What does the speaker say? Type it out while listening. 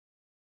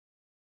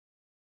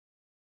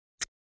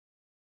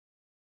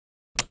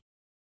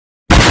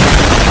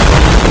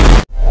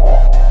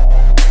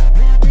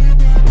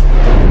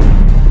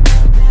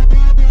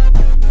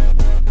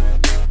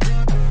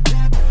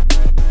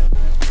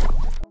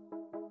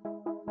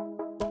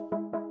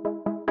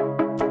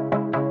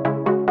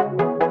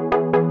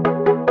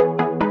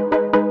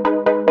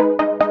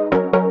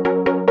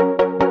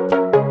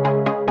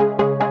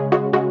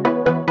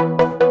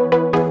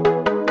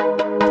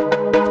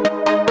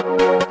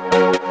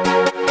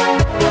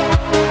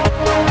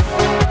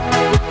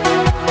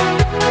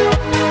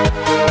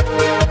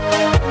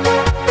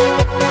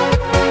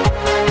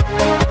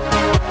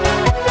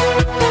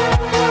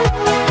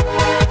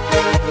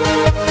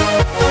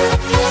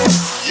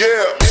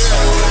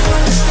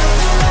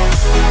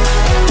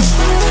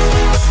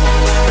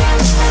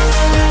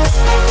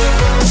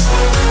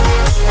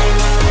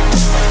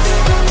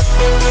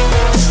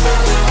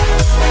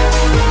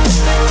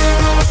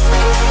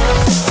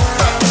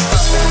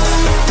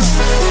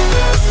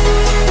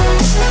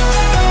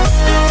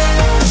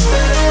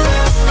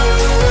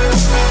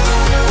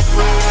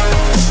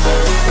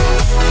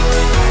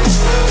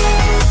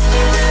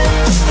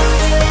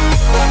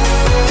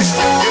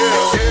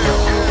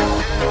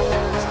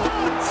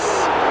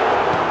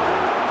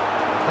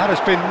That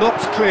has been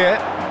knocked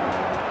clear.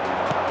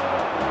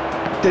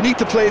 They need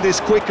to play this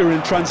quicker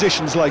in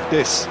transitions like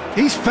this.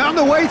 He's found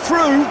a way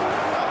through.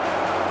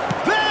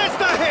 There's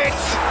the hit!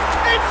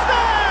 It's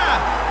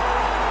there!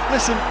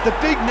 Listen, the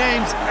big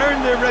names earn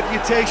their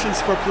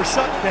reputations for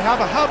precise. They have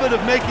a habit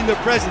of making their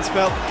presence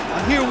felt,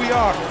 and here we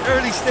are,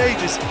 early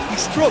stages. He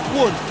struck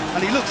one,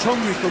 and he looks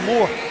hungry for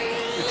more.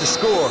 To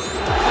score.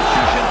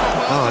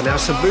 Now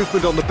some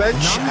movement on the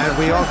bench, and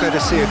we are going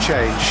to see a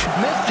change.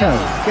 So,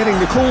 getting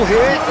the call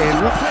here in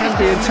what can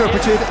be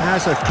interpreted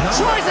as a...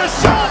 Tries a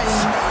shot!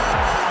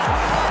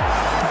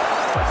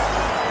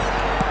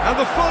 And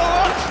the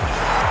follow-up!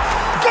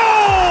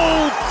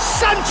 Goal!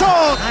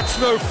 Santos! That's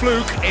no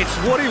fluke, it's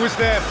what he was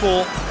there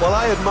for. Well,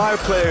 I admire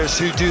players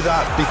who do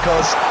that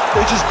because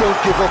they just don't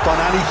give up on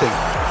anything.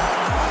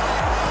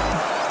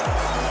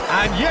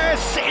 And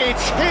yes,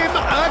 it's him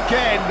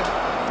again!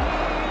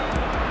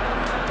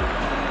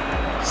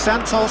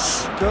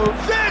 Santos, go.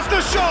 There's the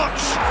shot!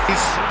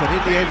 But in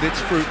the end, it's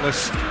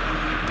fruitless.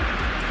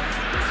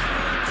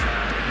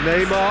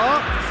 Neymar.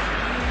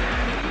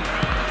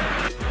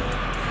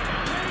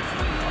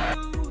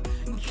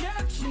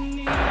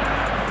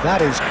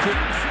 That is good.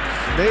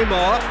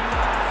 Neymar.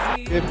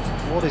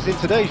 What is in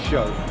today's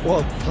show?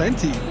 Well,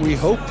 plenty, we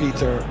hope,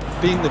 Peter.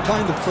 Being the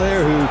kind of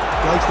player who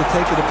likes to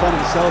take it upon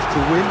himself to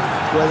win,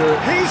 whether...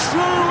 He's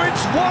through,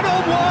 it's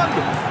one-on-one!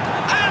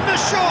 And the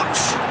shot!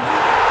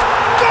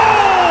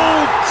 Goal!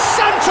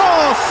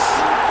 Santos!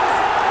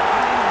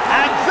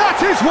 And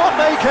that is what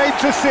they came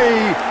to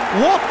see.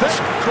 What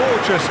that's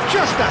gorgeous,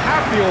 just to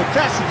have the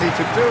audacity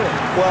to do it.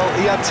 Well,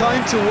 he had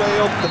time to weigh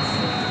up the...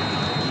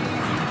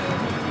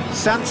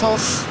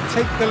 Santos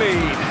take the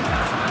lead.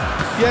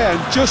 Yeah,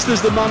 and just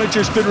as the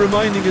manager's been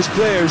reminding his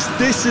players,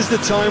 this is the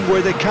time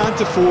where they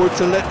can't afford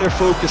to let their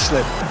focus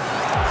slip.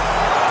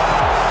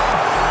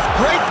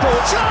 Great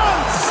ball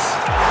chance!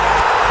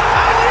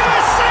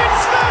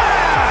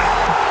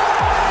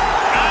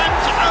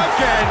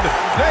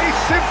 They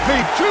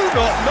simply do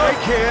not like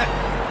here.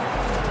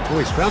 Oh,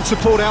 he's found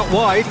support out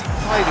wide.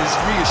 It is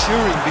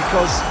reassuring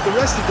because the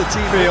rest of the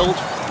team field,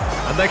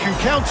 and they can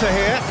counter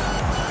here.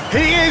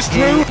 He is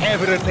through. He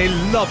evidently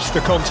loves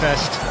the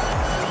contest.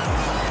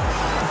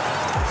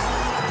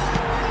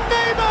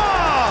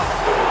 Neymar!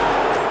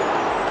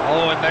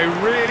 Oh, and they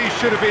really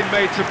should have been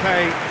made to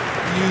pay.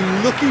 You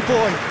lucky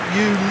boy,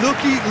 you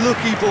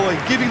lucky boy,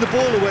 giving the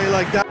ball away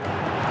like that.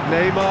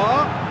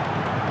 Neymar.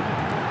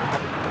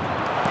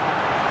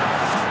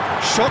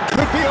 Shot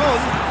could be on,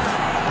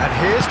 and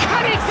here's...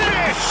 Can he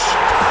finish?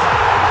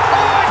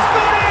 Oh, it's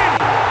got in!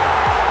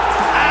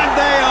 And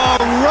they are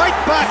right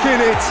back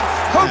in it.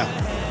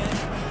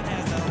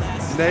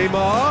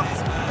 Neymar.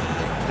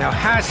 Now,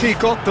 has he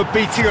got the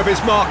beating of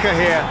his marker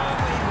here?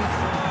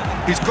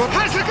 He's got...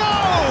 Has a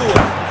goal!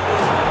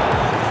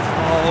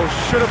 Oh,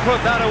 should have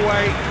put that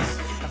away.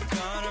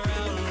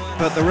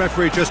 But the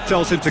referee just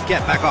tells him to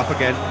get back up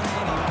again.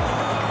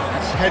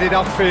 It's headed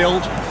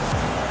upfield.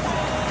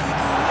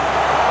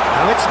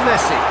 Now it's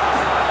Messi.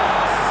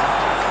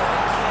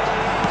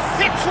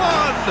 It's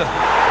one! Oh!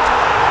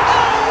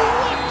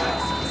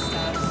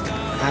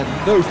 And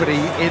nobody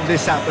in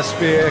this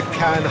atmosphere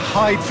can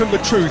hide from the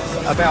truth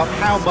about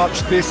how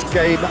much this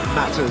game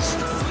matters.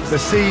 The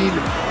scene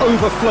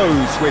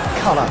overflows with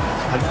colour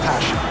and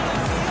passion.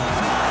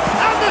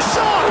 And the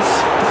shot!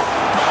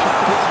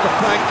 Hits the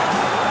flank.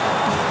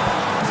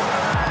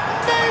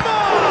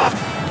 Neymar!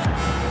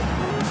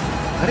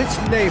 And it's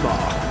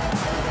Neymar.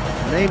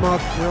 Neymar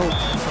will...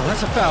 Oh,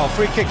 that's a foul.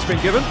 Free kick's been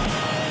given.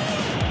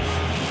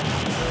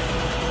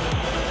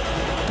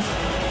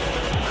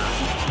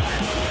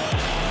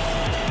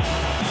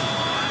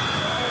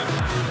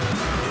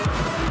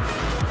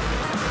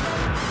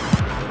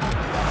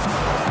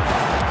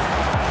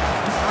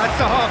 That's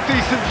a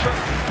half-decent shot.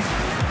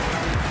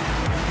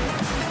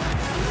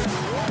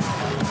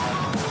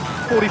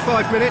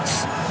 45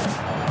 minutes.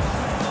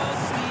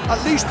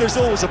 At least there's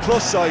always a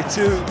plus side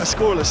to a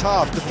scoreless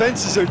half.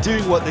 Defences are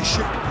doing what they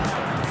should.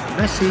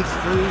 Messi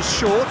goes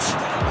short.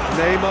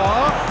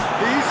 Neymar,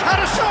 he's had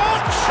a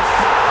shot!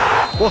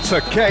 What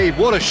a game,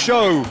 what a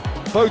show!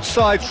 Both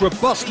sides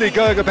robustly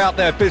going about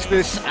their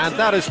business, and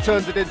that has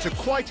turned it into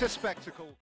quite a spectacle.